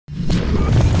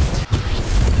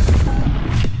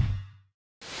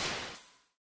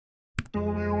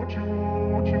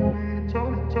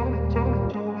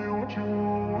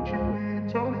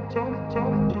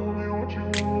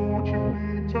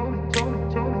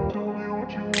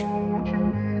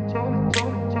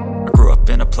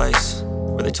place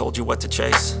where they told you what to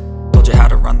chase, told you how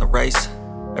to run the race.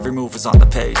 Every move was on the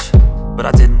page, but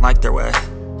I didn't like their way.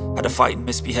 Had to fight and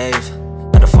misbehave,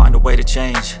 had to find a way to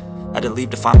change, had to leave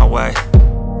to find my way.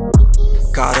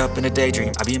 Caught up in a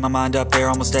daydream, I beat my mind up there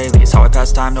almost daily. It's how I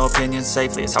pass time, no opinions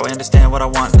safely. It's how I understand what I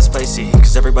want in this place, see.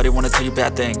 Cause everybody wanna tell you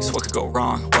bad things, what could go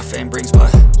wrong, what fame brings. But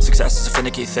success is a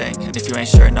finicky thing, and if you ain't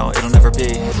sure, no, it'll never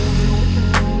be.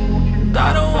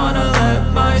 I don't wanna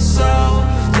let myself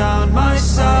down,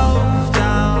 myself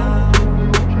down.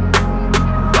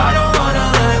 I don't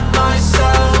wanna let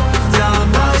myself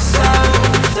down,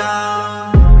 myself down.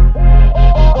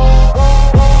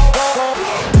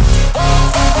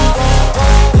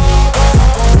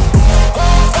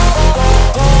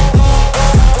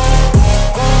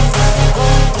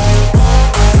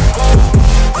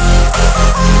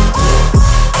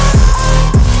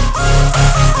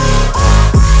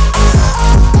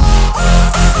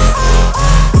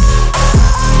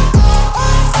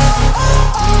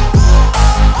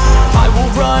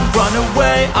 Run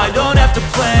away, I don't have to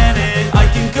plan it. I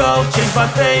can go, change my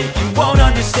fate, you won't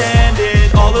understand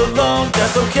it. All alone,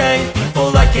 that's okay,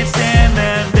 people I can't stand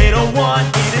them. They don't want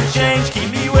me to change, keep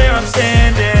me where I'm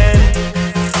standing.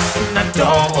 And I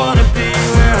don't wanna be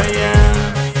where I am,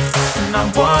 and I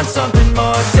want something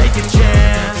more, take a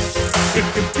chance. It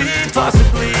could be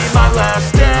possibly my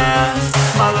last dance,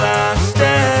 my last